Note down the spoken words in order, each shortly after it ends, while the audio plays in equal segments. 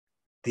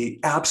The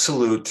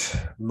absolute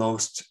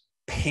most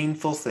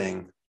painful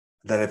thing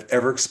that I've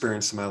ever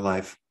experienced in my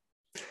life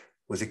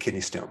was a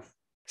kidney stone.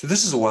 So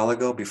this is a while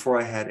ago, before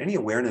I had any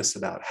awareness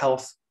about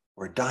health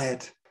or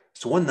diet.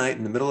 So one night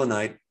in the middle of the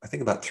night, I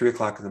think about 3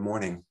 o'clock in the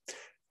morning,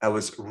 I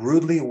was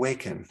rudely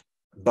awakened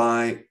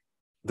by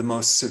the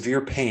most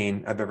severe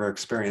pain I've ever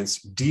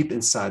experienced deep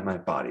inside my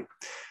body.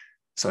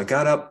 So I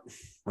got up,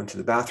 went to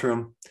the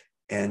bathroom,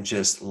 and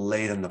just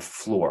laid on the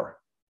floor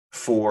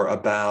for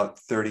about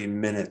 30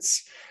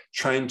 minutes,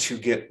 trying to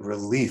get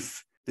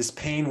relief. This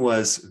pain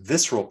was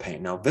visceral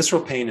pain. Now,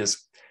 visceral pain is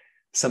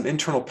some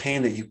internal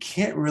pain that you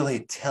can't really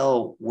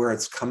tell where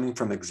it's coming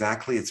from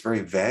exactly. It's very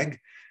vague,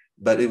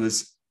 but it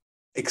was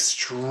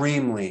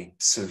extremely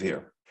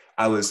severe.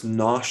 I was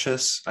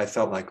nauseous. I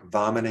felt like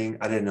vomiting.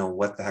 I didn't know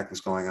what the heck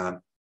was going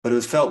on, but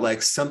it felt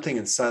like something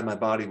inside my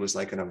body was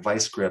like in a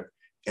vice grip,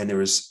 and there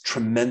was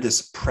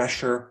tremendous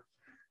pressure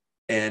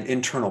and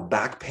internal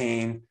back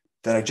pain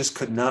that I just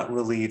could not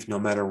relieve no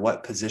matter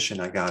what position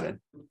I got in.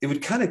 It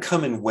would kind of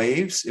come in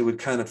waves. It would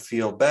kind of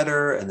feel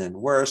better and then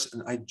worse.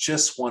 And I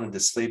just wanted to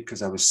sleep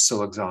because I was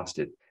so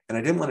exhausted. And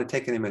I didn't want to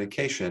take any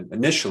medication,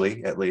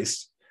 initially at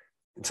least,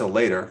 until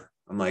later.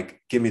 I'm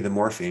like, give me the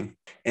morphine.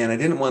 And I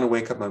didn't want to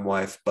wake up my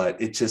wife,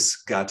 but it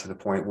just got to the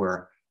point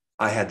where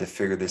I had to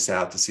figure this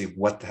out to see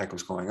what the heck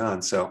was going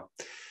on. So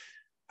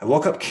I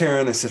woke up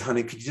Karen. I said,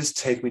 honey, could you just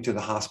take me to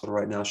the hospital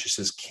right now? She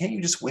says, can't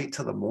you just wait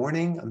till the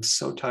morning? I'm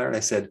so tired. I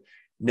said,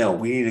 no,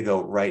 we need to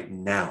go right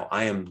now.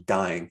 I am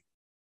dying.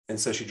 And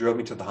so she drove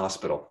me to the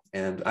hospital.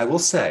 And I will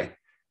say,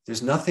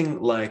 there's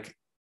nothing like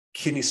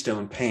kidney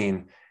stone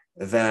pain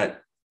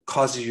that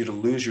causes you to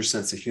lose your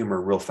sense of humor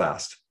real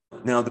fast.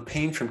 Now, the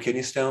pain from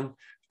kidney stone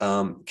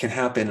can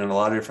happen in a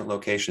lot of different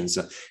locations.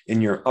 In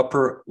your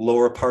upper,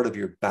 lower part of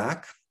your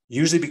back,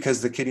 usually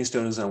because the kidney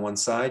stone is on one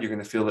side, you're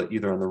going to feel it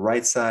either on the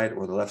right side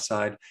or the left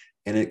side.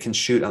 And it can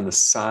shoot on the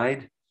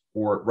side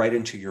or right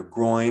into your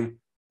groin,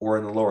 or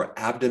in the lower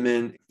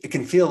abdomen. It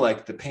can feel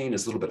like the pain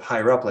is a little bit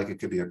higher up, like it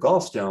could be a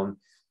gallstone,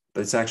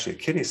 but it's actually a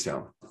kidney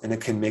stone. And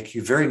it can make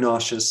you very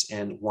nauseous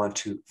and want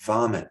to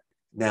vomit.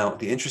 Now,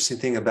 the interesting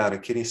thing about a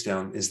kidney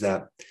stone is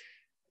that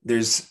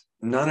there's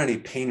not any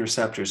pain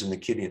receptors in the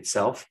kidney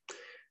itself.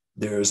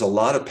 There's a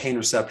lot of pain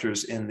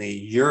receptors in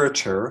the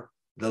ureter,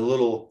 the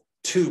little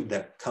tube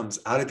that comes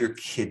out of your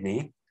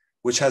kidney,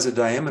 which has a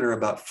diameter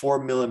about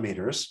 4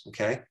 millimeters,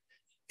 okay?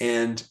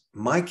 And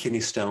my kidney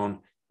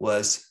stone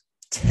was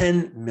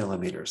 10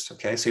 millimeters,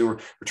 okay? So we're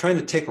trying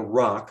to take a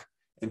rock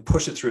and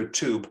push it through a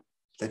tube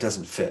that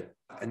doesn't fit.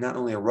 And not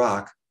only a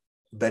rock,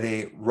 but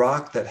a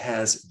rock that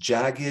has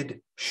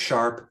jagged,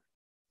 sharp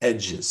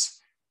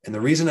edges. And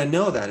the reason I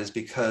know that is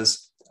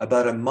because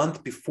about a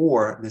month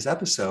before this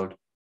episode,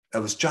 I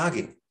was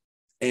jogging.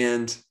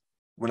 And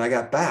when I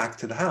got back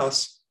to the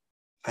house,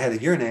 I had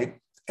to urinate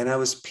and I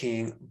was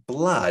peeing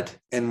blood.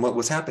 And what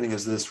was happening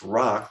is this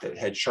rock that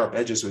had sharp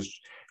edges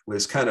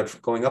was kind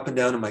of going up and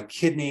down in my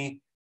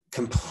kidney,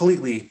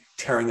 completely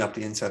tearing up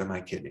the inside of my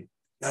kidney.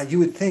 Now, you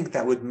would think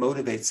that would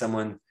motivate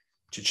someone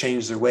to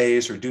change their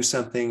ways or do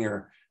something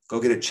or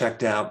go get it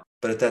checked out.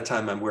 But at that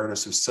time, my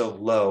awareness was so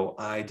low,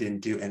 I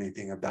didn't do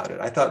anything about it.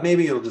 I thought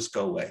maybe it'll just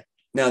go away.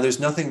 Now, there's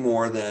nothing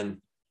more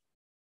than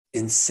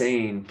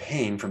insane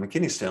pain from a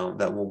kidney stone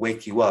that will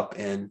wake you up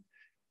and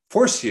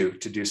force you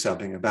to do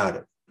something about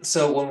it.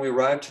 So when we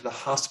arrived to the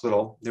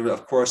hospital, there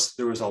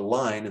was a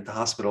line at the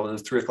hospital. It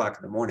was 3 o'clock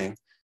in the morning.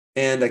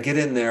 And I get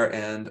in there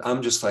and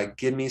I'm just like,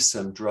 give me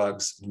some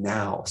drugs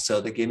now. So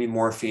they gave me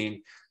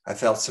morphine. I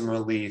felt some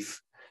relief.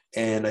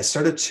 And I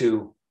started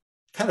to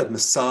kind of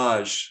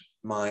massage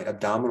my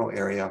abdominal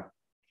area.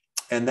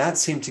 And that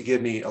seemed to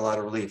give me a lot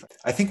of relief.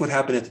 I think what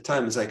happened at the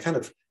time is I kind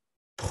of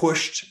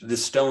pushed the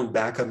stone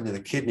back up into the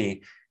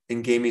kidney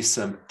and gave me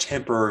some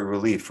temporary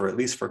relief for at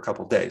least for a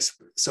couple of days.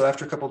 So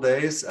after a couple of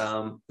days,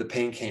 the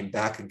pain came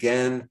back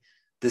again,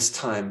 this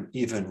time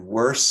even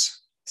worse.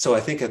 So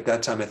I think at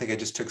that time, I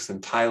just took some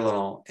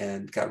Tylenol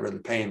and got rid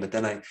of the pain. But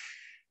then I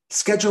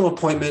scheduled an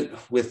appointment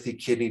with the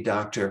kidney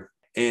doctor,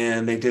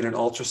 and they did an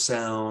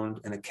ultrasound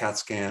and a CAT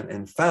scan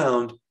and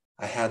found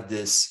I had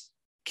this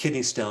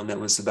kidney stone that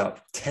was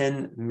about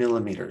 10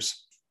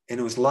 millimeters. And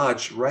it was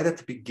lodged right at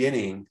the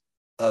beginning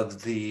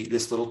of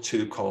this little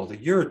tube called the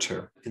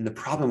ureter. And the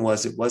problem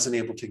was it wasn't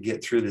able to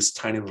get through this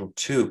tiny little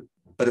tube,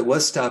 but it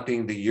was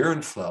stopping the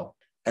urine flow.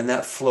 And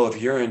that flow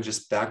of urine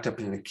just backed up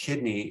in the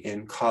kidney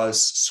and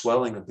caused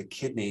swelling of the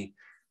kidney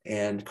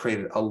and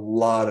created a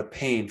lot of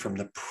pain from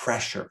the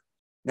pressure.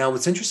 Now,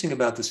 what's interesting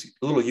about this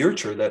little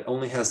ureter that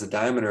only has the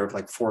diameter of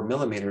like 4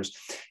 millimeters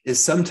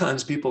is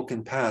sometimes people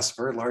can pass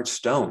very large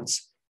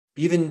stones,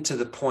 even to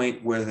the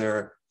point where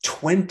they're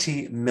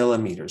 20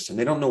 millimeters. And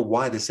they don't know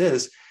why this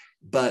is,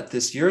 but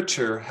this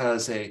ureter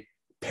has a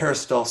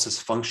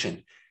peristalsis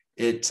function.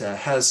 It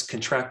has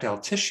contractile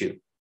tissue.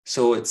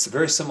 So it's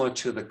very similar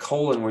to the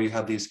colon, where you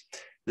have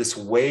this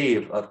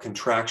wave of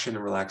contraction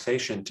and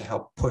relaxation to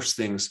help push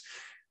things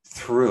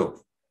through.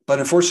 But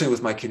unfortunately,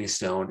 with my kidney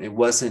stone, it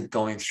wasn't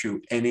going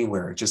through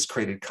anywhere. It just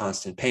created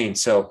constant pain.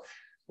 So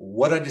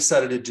what I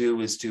decided to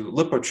do is do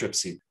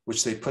lithotripsy,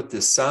 which they put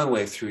this sound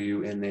wave through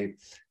you and they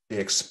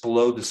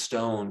explode the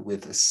stone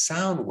with a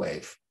sound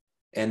wave.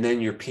 And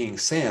then you're peeing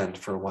sand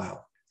for a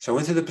while. So I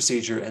went through the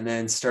procedure and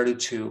then started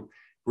to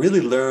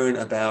really learn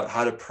about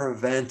how to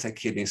prevent a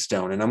kidney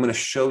stone. And I'm going to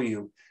show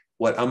you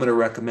what I'm going to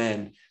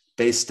recommend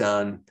based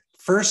on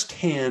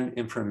firsthand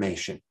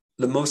information.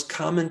 The most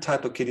common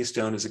type of kidney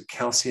stone is a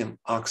calcium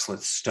oxalate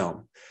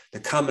stone, the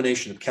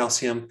combination of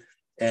calcium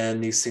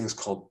and these things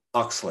called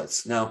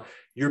oxalates. Now,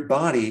 your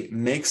body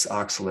makes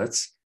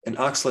oxalates, and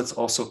oxalates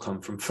also come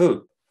from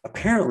food.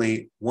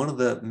 Apparently, one of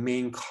the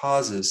main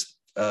causes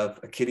of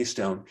a kidney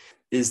stone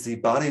is the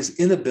body's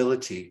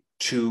inability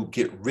to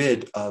get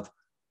rid of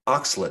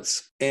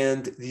oxalates.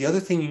 And the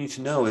other thing you need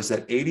to know is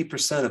that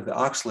 80% of the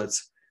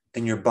oxalates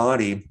in your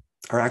body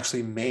are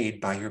actually made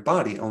by your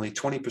body. Only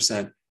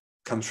 20%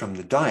 comes from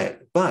the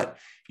diet. But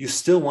you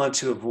still want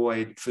to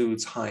avoid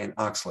foods high in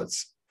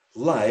oxalates,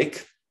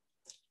 like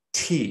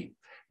tea.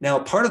 Now,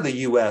 part of the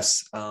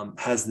US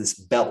has this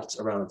belt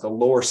around it, the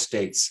lower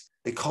states.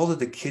 They call it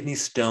the kidney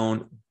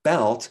stone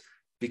belt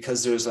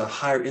because there's a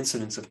higher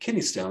incidence of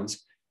kidney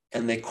stones,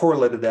 and they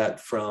correlated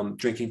that from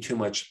drinking too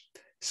much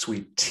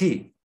sweet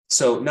tea.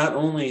 So not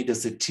only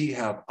does the tea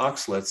have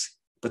oxalates,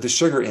 but the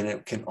sugar in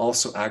it can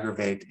also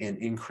aggravate and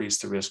increase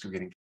the risk of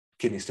getting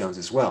kidney stones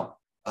as well.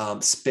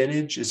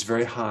 Spinach is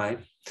very high.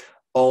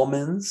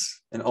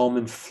 Almonds and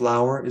almond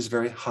flour is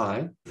very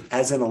high,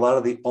 as in a lot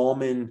of the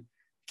almond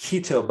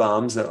keto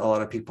bombs that a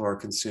lot of people are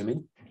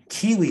consuming.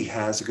 Kiwi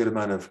has a good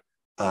amount of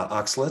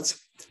oxalates,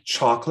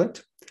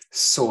 chocolate,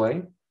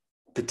 soy,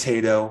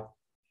 potato,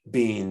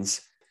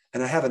 beans.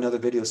 And I have another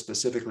video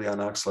specifically on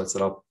oxalates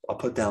that I'll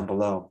put down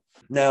below.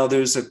 Now,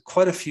 there's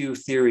quite a few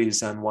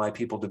theories on why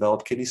people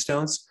develop kidney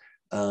stones.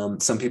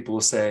 Some people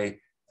will say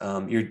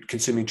you're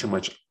consuming too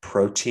much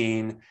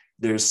protein.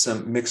 There's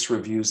some mixed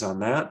reviews on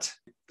that.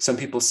 Some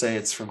people say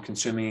it's from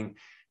consuming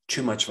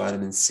too much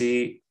vitamin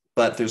C,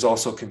 but there's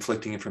also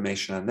conflicting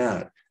information on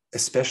that,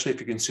 especially if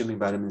you're consuming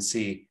vitamin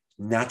C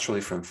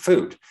naturally from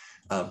food.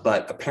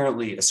 But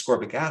apparently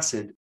ascorbic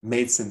acid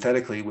made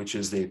synthetically, which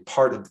is the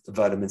part of the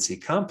vitamin C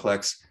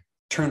complex,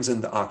 turns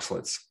into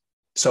oxalates.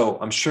 So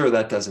I'm sure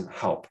that doesn't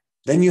help.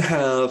 Then you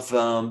have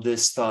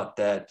this thought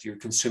that you're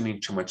consuming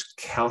too much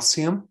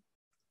calcium.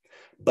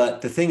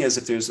 But the thing is,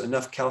 if there's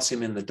enough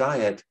calcium in the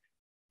diet,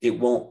 it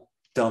won't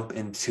dump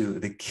into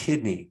the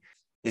kidney.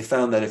 They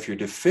found that if you're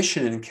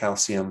deficient in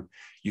calcium,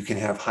 you can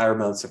have higher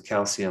amounts of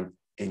calcium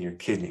in your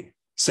kidney.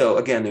 So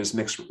again, there's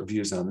mixed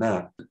reviews on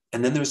that.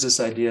 And then there's this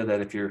idea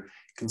that if you're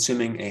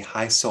consuming a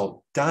high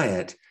salt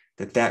diet,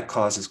 that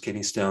causes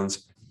kidney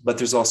stones, but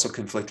there's also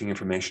conflicting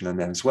information on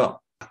that as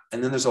well.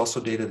 And then there's also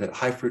data that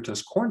high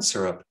fructose corn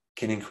syrup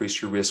can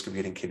increase your risk of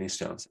getting kidney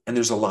stones. And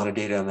there's a lot of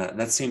data on that. And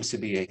that seems to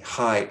be a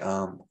high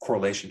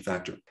correlation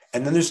factor.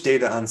 And then there's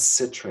data on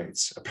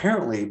citrates.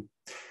 Apparently,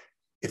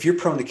 if you're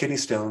prone to kidney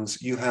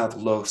stones, you have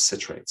low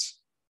citrates.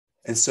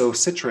 And so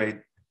citrate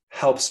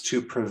helps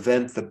to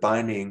prevent the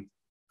binding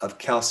of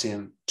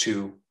calcium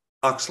to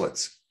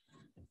oxalates.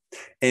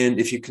 And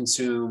if you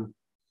consume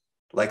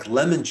like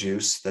lemon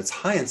juice that's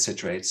high in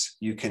citrates,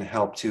 you can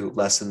help to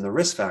lessen the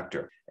risk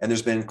factor. And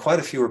there's been quite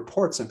a few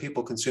reports on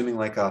people consuming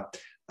like a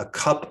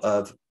cup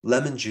of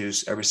lemon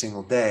juice every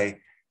single day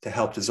to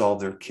help dissolve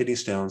their kidney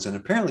stones, and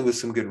apparently with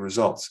some good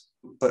results.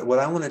 But what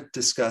I want to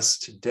discuss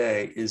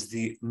today is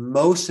the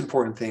most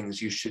important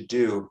things you should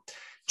do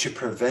to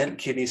prevent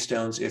kidney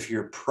stones if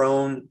you're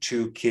prone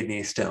to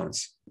kidney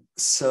stones.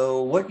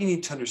 So what you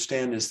need to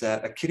understand is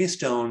that a kidney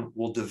stone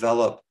will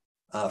develop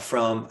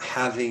from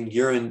having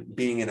urine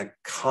being in a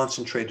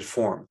concentrated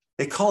form.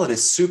 They call it a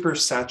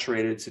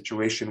supersaturated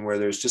situation where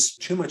there's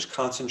just too much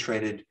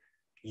concentrated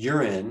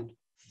urine,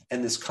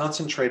 and this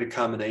concentrated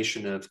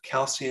combination of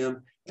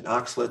calcium and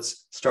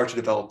oxalates start to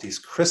develop these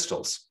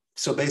crystals.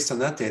 So based on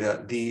that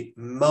data, the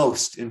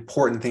most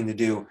important thing to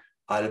do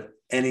out of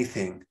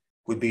anything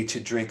would be to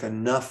drink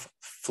enough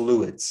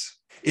fluids.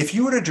 If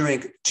you were to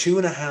drink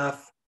 2.5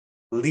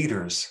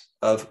 liters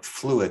of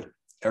fluid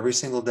every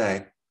single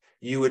day,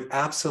 you would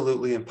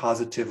absolutely and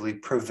positively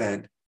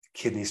prevent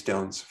kidney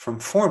stones from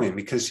forming,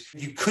 because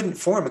you couldn't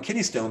form a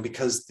kidney stone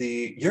because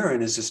the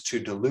urine is just too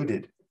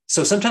diluted.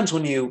 So sometimes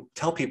when you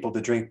tell people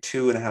to drink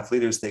 2.5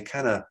 liters, they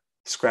kind of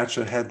scratch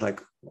their head like,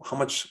 how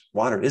much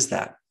water is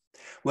that?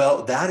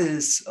 Well, that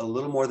is a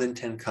little more than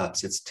 10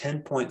 cups. It's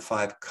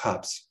 10.5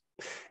 cups.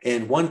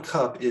 And 1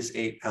 cup is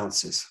 8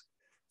 ounces.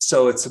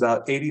 So it's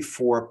about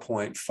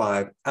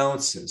 84.5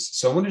 ounces.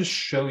 So I want to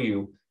show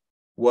you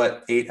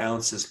what 8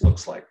 ounces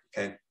looks like,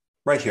 okay?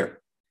 Right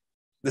here.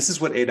 This is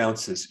what 8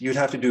 ounces. You'd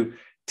have to do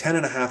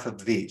 10.5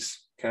 of these,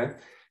 okay?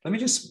 Let me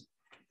just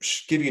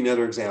give you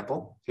another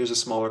example. Here's a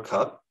smaller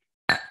cup,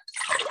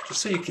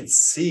 just so you can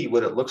see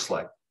what it looks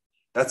like.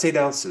 That's 8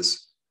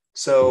 ounces.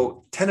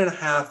 So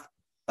 10.5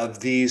 of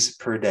these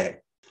per day.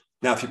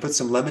 Now, if you put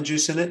some lemon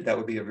juice in it, that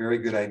would be a very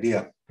good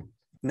idea.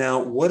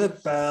 Now, what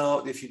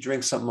about if you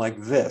drink something like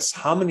this?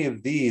 How many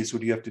of these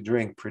would you have to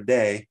drink per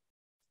day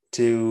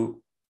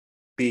to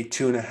be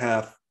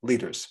 2.5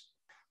 liters?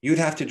 you'd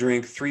have to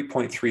drink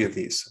 3.3 of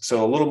these.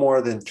 So a little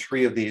more than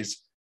 3 of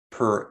these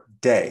per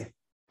day.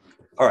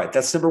 All right,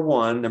 that's number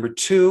 1. Number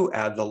 2,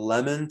 add the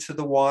lemon to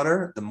the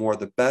water. The more,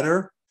 the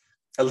better.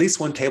 At least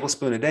 1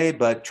 tablespoon a day,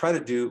 but try to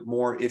do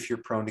more if you're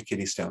prone to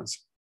kidney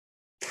stones.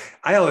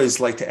 I always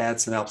like to add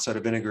some apple cider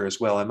vinegar as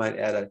well. I might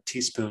add a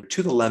teaspoon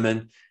to the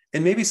lemon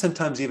and maybe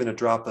sometimes even a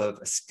drop of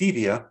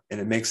stevia, and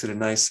it makes it a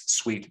nice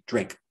sweet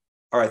drink.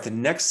 All right, the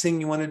next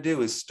thing you want to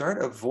do is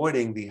start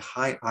avoiding the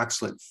high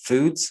oxalate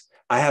foods.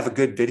 I have a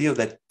good video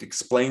that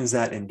explains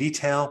that in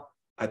detail.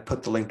 I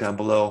put the link down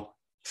below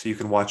so you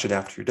can watch it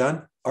after you're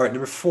done. All right,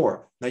 number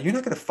 4. Now, you're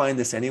not going to find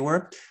this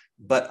anywhere,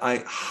 but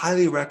I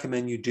highly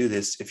recommend you do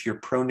this if you're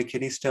prone to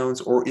kidney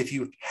stones or if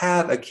you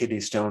have a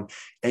kidney stone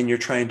and you're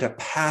trying to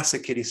pass a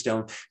kidney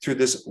stone through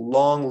this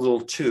long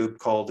little tube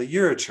called the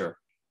ureter.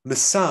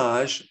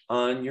 Massage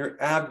on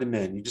your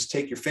abdomen. You just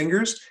take your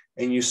fingers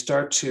and you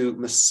start to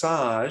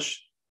massage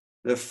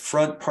the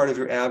front part of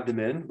your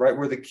abdomen, right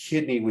where the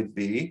kidney would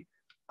be,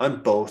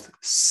 on both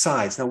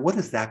sides. Now, what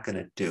is that going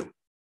to do?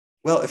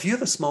 Well, if you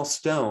have a small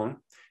stone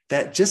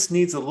that just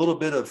needs a little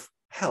bit of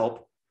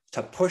help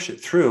to push it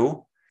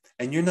through,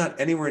 and you're not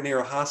anywhere near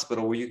a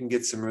hospital where you can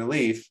get some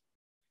relief,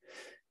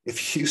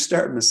 if you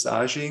start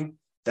massaging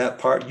that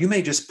part, you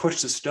may just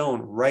push the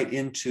stone right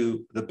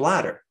into the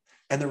bladder.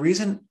 And the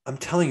reason I'm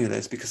telling you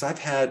this is because I've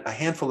had a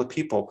handful of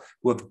people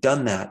who have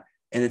done that,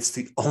 and it's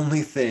the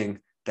only thing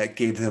that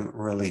gave them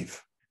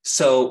relief.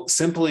 So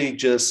simply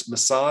just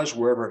massage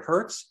wherever it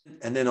hurts,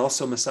 and then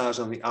also massage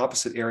on the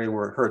opposite area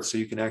where it hurts so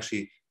you can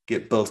actually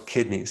get both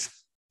kidneys.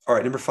 All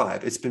right, number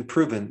 5, it's been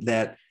proven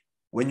that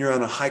when you're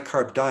on a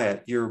high-carb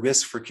diet, your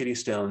risk for kidney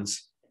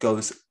stones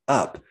goes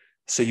up.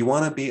 So you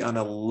want to be on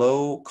a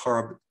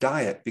low-carb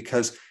diet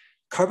because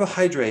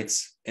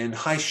carbohydrates and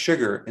high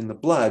sugar in the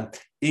blood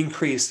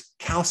increase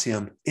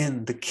calcium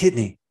in the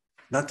kidney.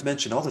 Not to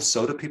mention all the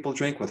soda people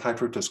drink with high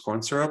fructose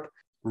corn syrup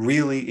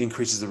really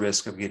increases the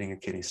risk of getting a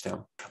kidney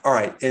stone. All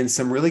right, and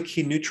some really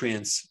key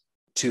nutrients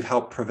to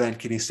help prevent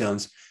kidney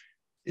stones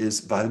is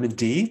vitamin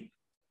D,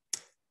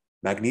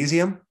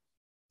 magnesium,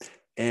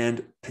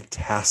 and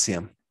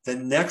potassium. The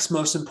next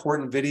most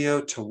important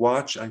video to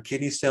watch on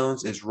kidney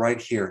stones is right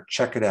here.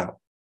 Check it out.